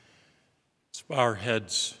bow our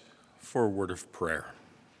heads for a word of prayer.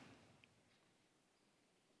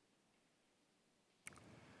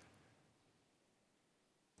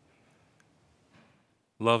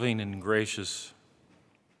 Loving and gracious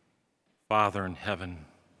Father in heaven,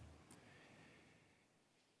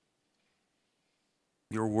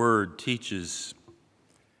 your word teaches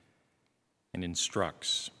and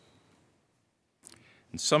instructs.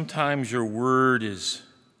 And sometimes your word it's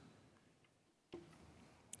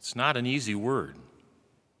not an easy word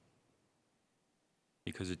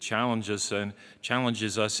because it challenges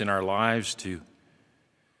us in our lives to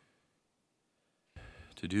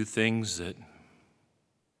do things that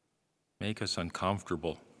make us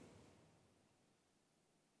uncomfortable.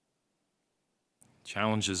 It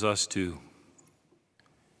challenges us to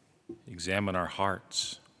examine our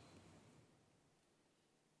hearts.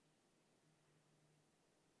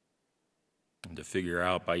 And to figure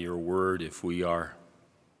out by your word if we are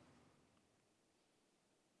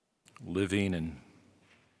living and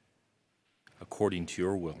according to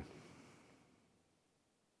your will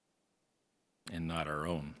and not our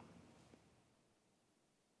own.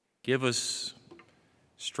 Give us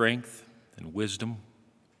strength and wisdom,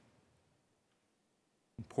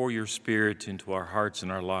 and pour your Spirit into our hearts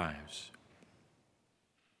and our lives,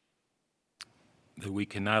 that we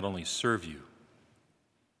can not only serve you,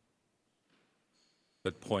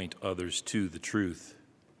 but point others to the truth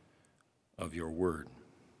of your word.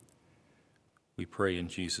 We pray in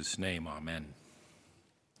Jesus' name, amen.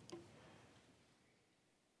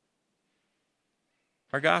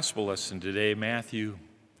 Our gospel lesson today, Matthew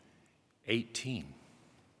 18.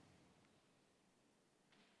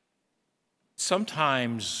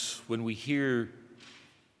 Sometimes when we hear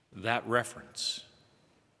that reference,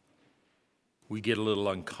 we get a little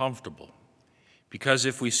uncomfortable. Because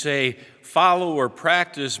if we say, follow or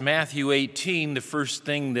practice Matthew 18, the first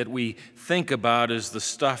thing that we think about is the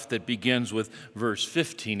stuff that begins with verse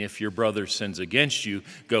 15. If your brother sins against you,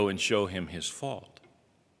 go and show him his fault.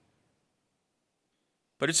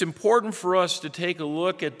 But it's important for us to take a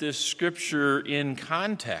look at this scripture in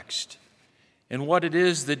context and what it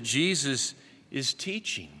is that Jesus is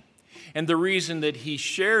teaching, and the reason that he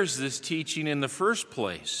shares this teaching in the first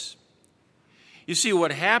place. You see,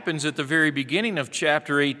 what happens at the very beginning of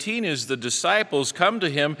chapter 18 is the disciples come to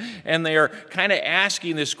him and they are kind of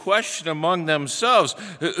asking this question among themselves: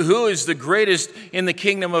 who is the greatest in the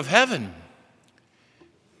kingdom of heaven?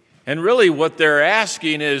 And really what they're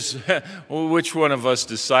asking is, well, which one of us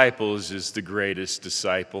disciples is the greatest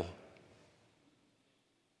disciple?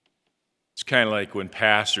 It's kind of like when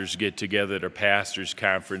pastors get together at a pastor's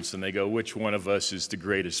conference and they go, which one of us is the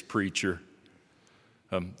greatest preacher?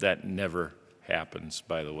 That never happens,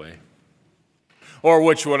 by the way. Or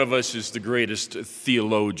which one of us is the greatest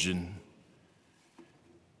theologian?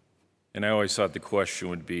 And I always thought the question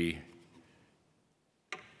would be,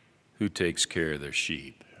 who takes care of their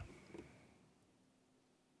sheep?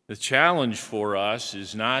 The challenge for us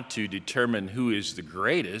is not to determine who is the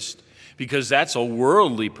greatest, because that's a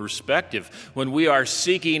worldly perspective. When we are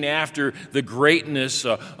seeking after the greatness,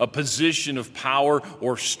 a position of power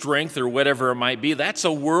or strength or whatever it might be, that's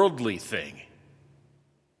a worldly thing.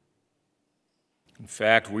 In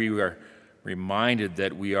fact, we are reminded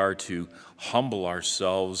that we are to humble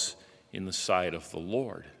ourselves in the sight of the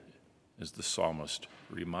Lord, as the psalmist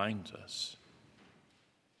reminds us.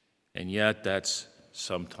 And yet that's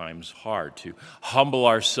sometimes hard. To humble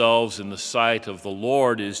ourselves in the sight of the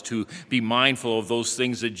Lord is to be mindful of those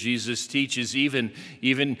things that Jesus teaches even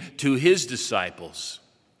to his disciples.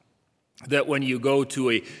 That when you go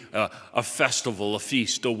to a festival, a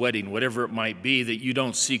feast, a wedding, whatever it might be, that you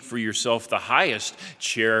don't seek for yourself the highest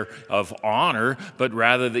chair of honor, but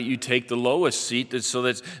rather that you take the lowest seat so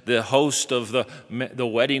that the host of the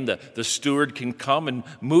wedding, the steward, can come and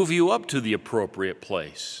move you up to the appropriate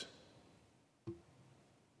place.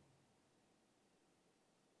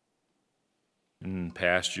 In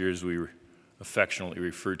past years, we affectionately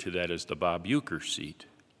referred to that as the Bob Uecker seat.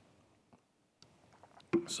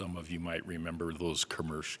 Some of you might remember those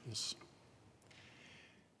commercials.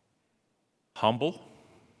 Humble.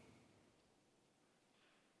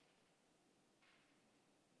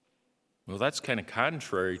 Well, that's kind of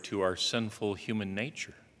contrary to our sinful human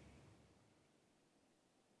nature.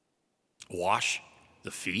 Wash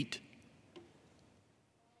the feet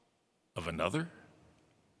of another?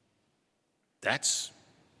 That's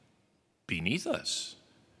beneath us.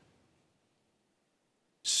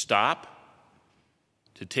 Stop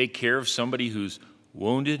to take care of somebody who's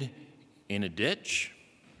wounded in a ditch?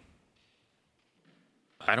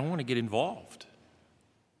 I don't want to get involved.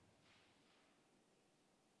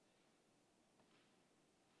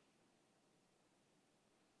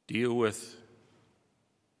 deal with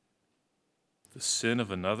the sin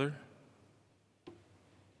of another?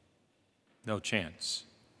 No chance.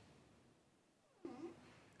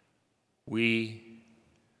 We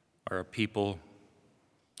are a people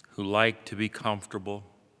who like to be comfortable,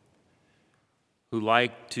 who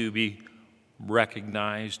like to be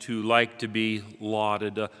recognized, who like to be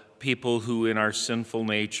lauded, people who in our sinful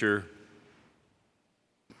nature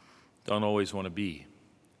don't always want to be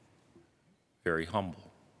very humble.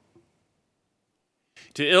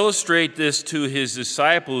 To illustrate this to his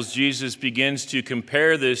disciples, Jesus begins to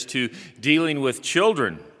compare this to dealing with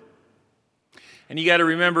children. And you got to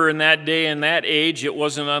remember, in that day and that age, it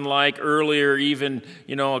wasn't unlike earlier, even,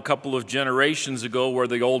 a couple of generations ago, where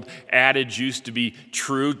the old adage used to be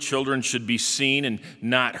true: children should be seen and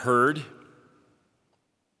not heard.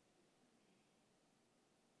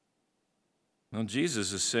 Well,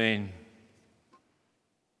 Jesus is saying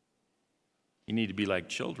you need to be like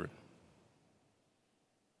children.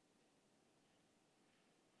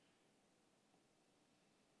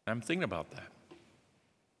 I'm thinking about that.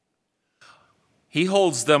 He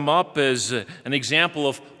holds them up as an example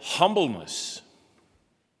of humbleness.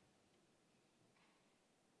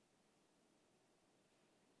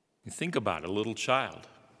 You think about it, a little child.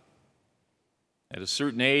 At a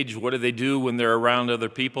certain age, what do when they're around other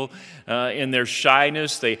people? In their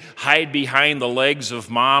shyness, they hide behind the legs of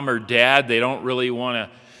mom or dad. They don't really want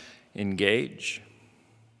to engage.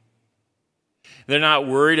 They're not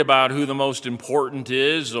worried about who the most important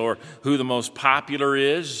is or who the most popular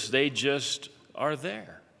is. They just are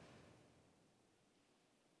there.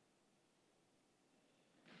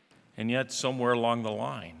 And yet, somewhere along the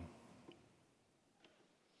line,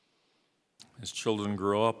 as children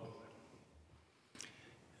grow up,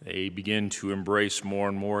 they begin to embrace more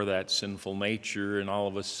and more that sinful nature, and all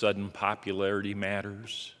of a sudden popularity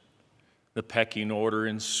matters. The pecking order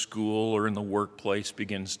in school or in the workplace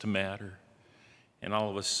begins to matter. And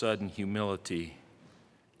all of a sudden humility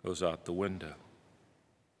goes out the window.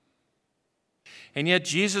 And yet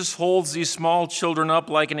Jesus holds these small children up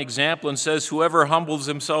like an example and says, whoever humbles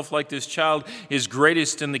himself like this child is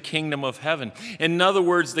greatest in the kingdom of heaven. In other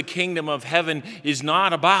words, the kingdom of heaven is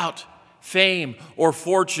not about fame or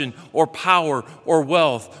fortune or power or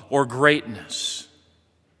wealth or greatness.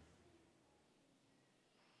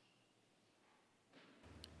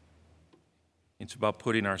 It's about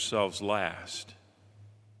putting ourselves last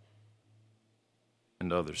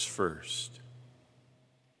and others first.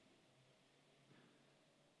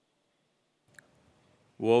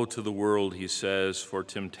 Woe to the world, he says, for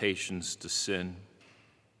temptations to sin.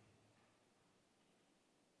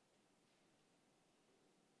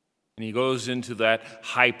 And he goes into that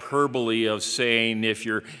hyperbole of saying, if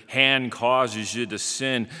your hand causes you to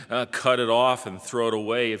sin, cut it off and throw it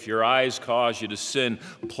away. If your eyes cause you to sin,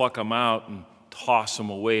 pluck them out and toss them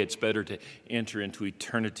away. It's better to enter into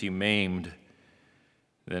eternity maimed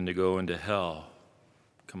than to go into hell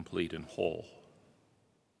complete and whole.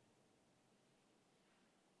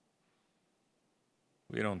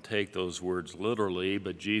 We don't take those words literally,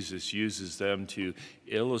 but Jesus uses them to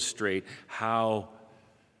illustrate how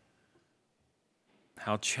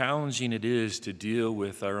challenging it is to deal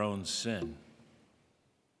with our own sin.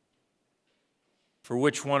 For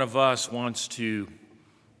which one of us wants to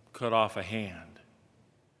cut off a hand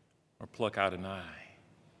or pluck out an eye?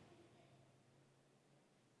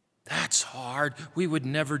 That's hard. We would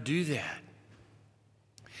never do that.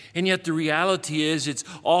 And yet the reality is it's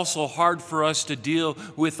also hard for us to deal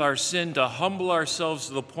with our sin, to humble ourselves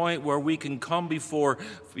to the point where we can come before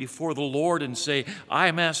the Lord and say,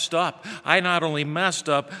 I messed up. I not only messed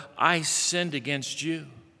up, I sinned against you.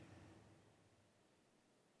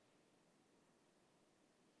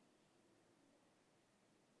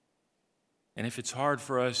 And if it's hard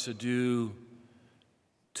for us to do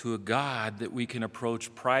to a God that we can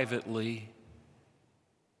approach privately,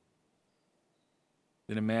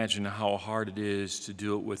 then imagine how hard it is to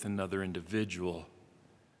do it with another individual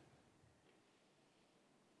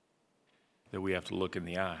that we have to look in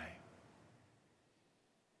the eye.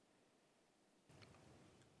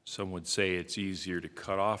 Some would say it's easier to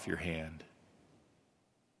cut off your hand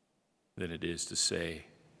than it is to say,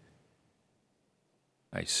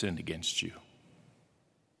 I sinned against you.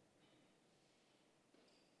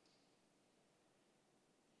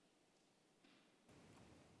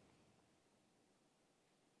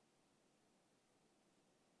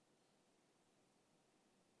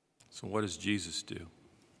 So what does Jesus do?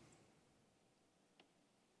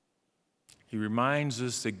 He reminds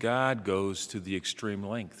us that God goes to the extreme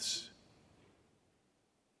lengths.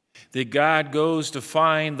 That God goes to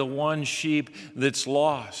find the one sheep that's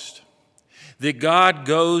lost. that God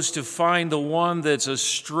goes to find the one that's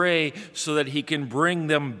astray so that he can bring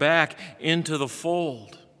them back into the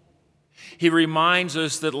fold. He reminds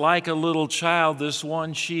us that like a little child, this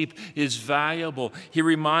one sheep is valuable. He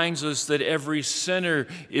reminds us that every sinner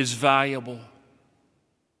is valuable.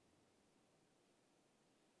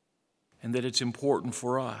 And that it's important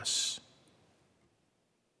for us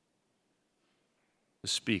to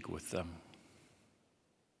speak with them.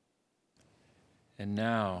 And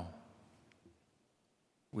now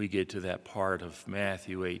we get to that part of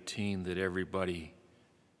Matthew 18 that everybody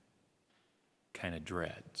kind of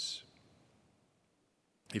dreads.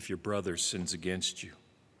 If your brother sins against you,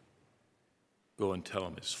 go and tell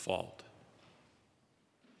him his fault.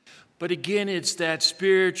 But again, it's that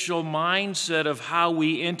spiritual mindset of how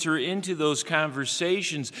we enter into those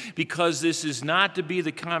conversations, because this is not to be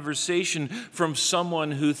the conversation from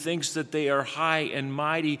someone who thinks that they are high and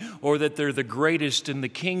mighty or that they're the greatest in the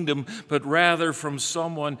kingdom, but rather from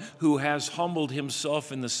someone who has humbled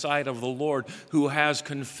himself in the sight of the Lord, who has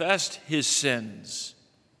confessed his sins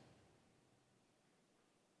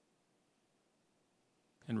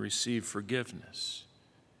and received forgiveness,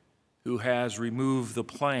 who has removed the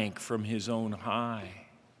plank from his own eye,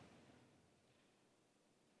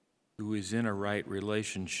 who is in a right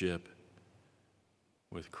relationship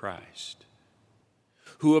with Christ,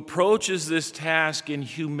 who approaches this task in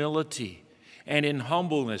humility and in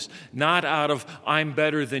humbleness, not out of I'm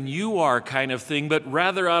better than you are kind of thing, but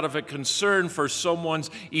rather out of a concern for someone's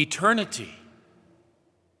eternity.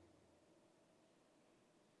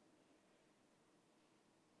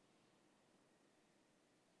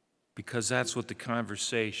 Because that's what the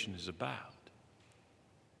conversation is about.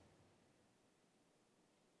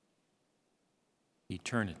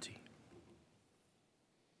 Eternity.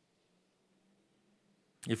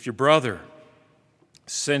 If your brother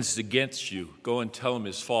sins against you, go and tell him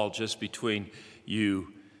his fault just between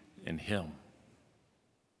you and him.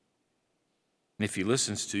 And if he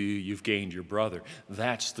listens to you, you've gained your brother.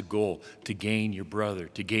 That's the goal, to gain your brother,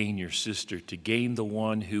 to gain your sister, to gain the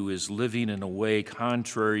one who is living in a way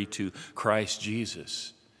contrary to Christ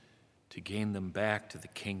Jesus, to gain them back to the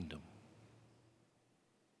kingdom.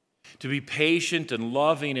 To be patient and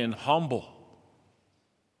loving and humble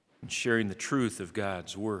and sharing the truth of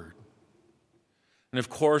God's word. And of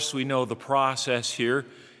course, we know the process here.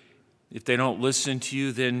 If they don't listen to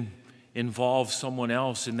you, then involve someone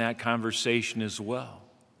else in that conversation as well.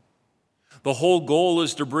 The whole goal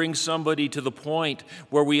is to bring somebody to the point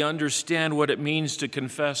where we understand what it means to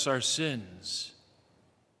confess our sins.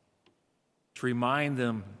 To remind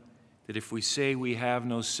them that if we say we have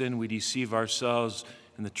no sin, we deceive ourselves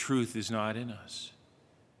and the truth is not in us.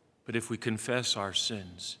 But if we confess our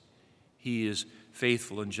sins, he is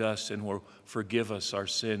faithful and just and will forgive us our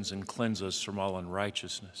sins and cleanse us from all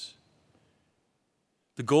unrighteousness.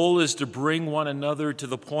 The goal is to bring one another to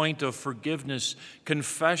the point of forgiveness,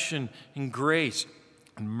 confession, and grace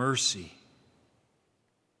and mercy.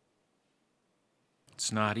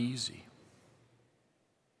 It's not easy.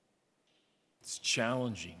 It's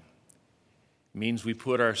challenging. It means we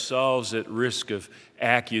put ourselves at risk of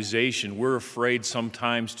accusation. We're afraid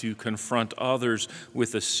sometimes to confront others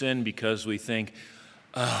with a sin because we think,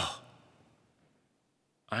 oh,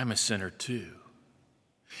 I'm a sinner too.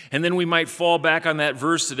 And then we might fall back on that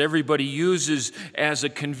verse that everybody uses as a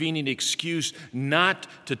convenient excuse not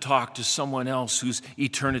to talk to someone else whose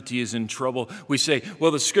eternity is in trouble. We say, well,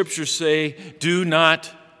 the scriptures say, do not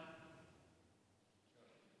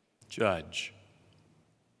judge,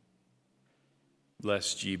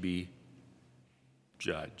 lest ye be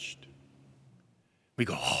judged. We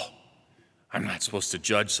go, oh, I'm not supposed to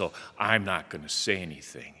judge, so I'm not going to say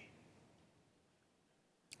anything.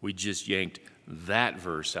 We just yanked that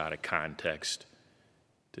verse out of context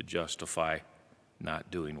to justify not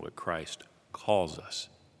doing what Christ calls us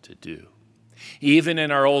to do. Even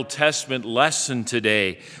in our Old Testament lesson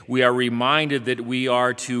today, we are reminded that we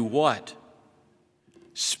are to what?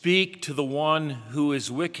 Speak to the one who is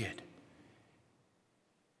wicked.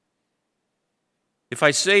 If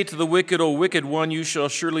I say to the wicked, O wicked one, you shall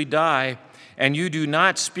surely die, and you do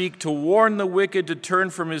not speak to warn the wicked to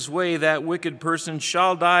turn from his way, that wicked person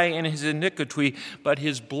shall die in his iniquity, but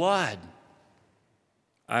his blood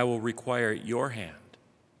I will require at your hand.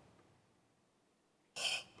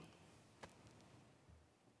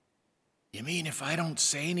 You mean if I don't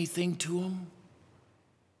say anything to him,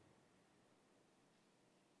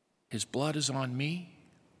 his blood is on me?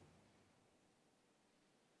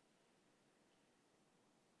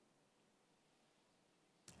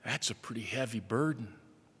 That's a pretty heavy burden.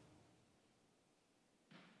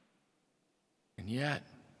 And yet,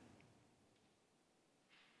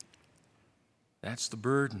 That's the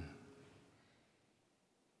burden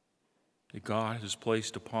that God has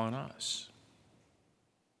placed upon us.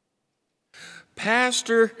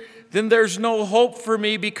 Pastor, then there's no hope for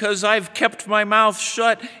me because I've kept my mouth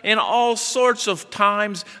shut in all sorts of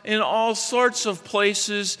times, in all sorts of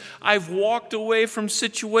places. I've walked away from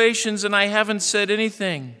situations and I haven't said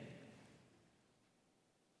anything.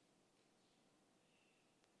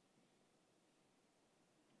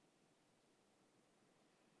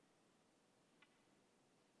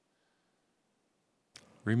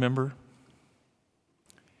 Remember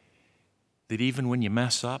that even when you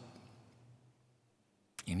mess up,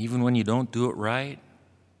 and even when you don't do it right,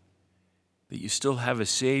 that you still have a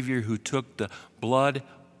Savior who took the blood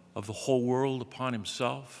of the whole world upon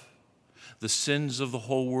himself, the sins of the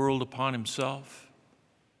whole world upon himself,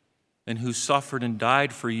 and who suffered and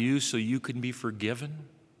died for you so you can be forgiven.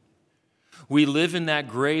 We live in that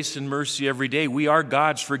grace and mercy every day. We are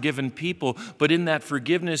God's forgiven people, but in that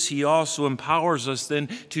forgiveness, he also empowers us then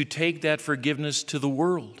to take that forgiveness to the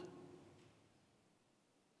world.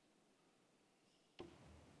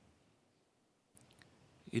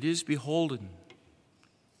 It is beholden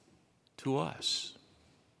to us.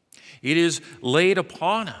 It is laid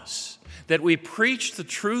upon us that we preach the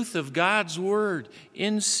truth of God's word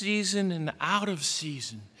in season and out of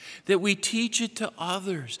season, that we teach it to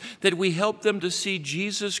others, that we help them to see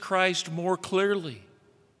Jesus Christ more clearly,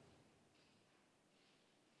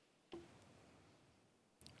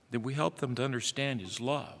 that we help them to understand his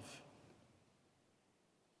love,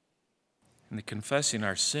 and that confessing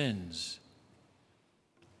our sins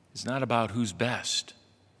is not about who's best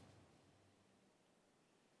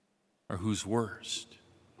or who's worst.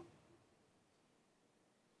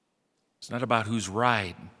 It's not about who's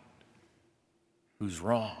right, who's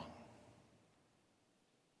wrong.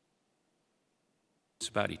 It's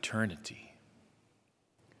about eternity.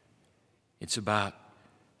 It's about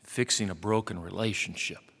fixing a broken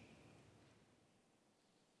relationship.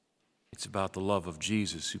 It's about the love of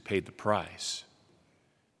Jesus who paid the price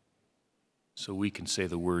so we can say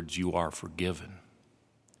the words, "You are forgiven."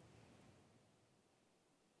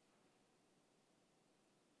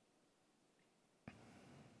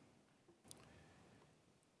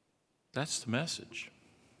 That's the message.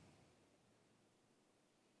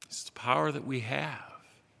 It's the power that we have.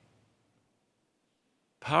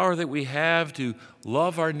 Power that we have to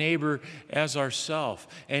love our neighbor as ourselves,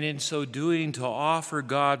 and in so doing to offer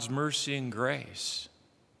God's mercy and grace.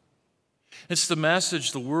 It's the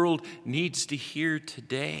message the world needs to hear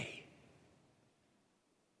today.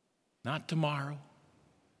 Not tomorrow,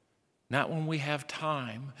 not when we have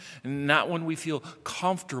time, not when we feel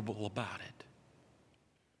comfortable about it,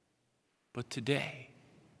 but today.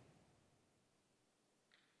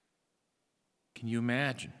 Can you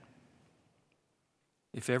imagine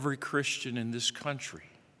if every Christian in this country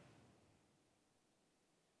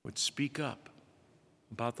would speak up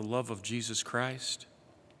about the love of Jesus Christ,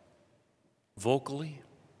 vocally,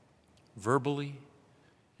 verbally,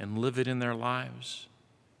 and live it in their lives?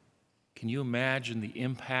 Can you imagine the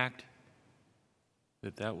impact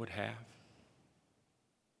that that would have?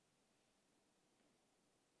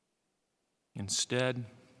 Instead,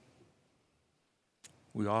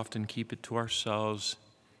 we often keep it to ourselves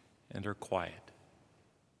and are quiet.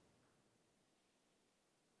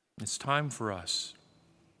 It's time for us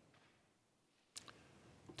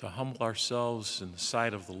to humble ourselves in the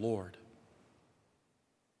sight of the Lord,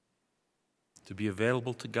 to be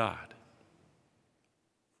available to God,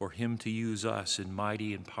 for him to use us in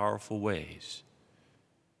mighty and powerful ways,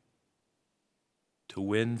 to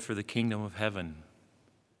win for the kingdom of heaven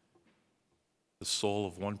the soul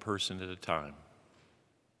of one person at a time,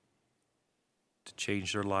 to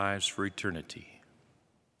change their lives for eternity,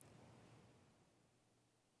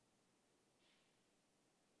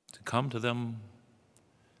 to come to them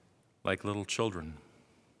like little children.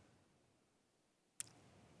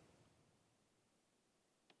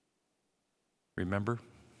 Remember,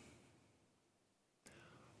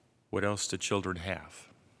 what else do children have?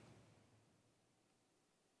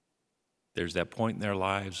 There's that point in their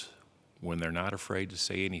lives when they're not afraid to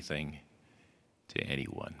say anything to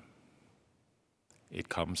anyone. It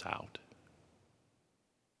comes out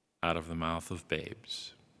of the mouth of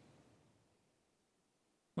babes.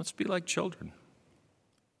 Let's be like children.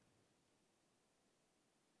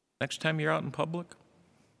 Next time you're out in public,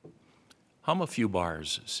 hum a few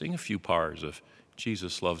bars, sing a few bars of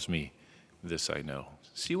 "Jesus loves me, this I know."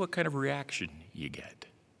 See what kind of reaction you get.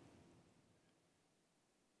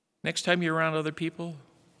 Next time you're around other people,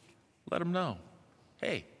 let them know,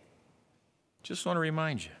 "Hey, just want to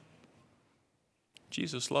remind you,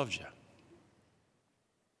 Jesus loves you."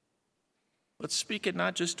 let's speak it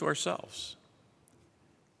not just to ourselves,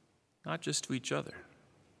 not just to each other,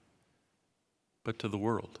 but to the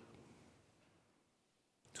world,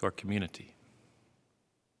 to our community.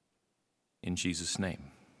 In Jesus'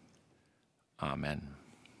 name, amen.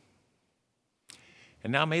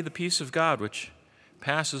 And now may the peace of God, which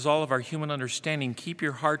passes all of our human understanding, keep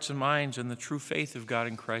your hearts and minds in the true faith of God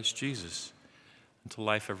in Christ Jesus until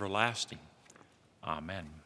life everlasting. Amen.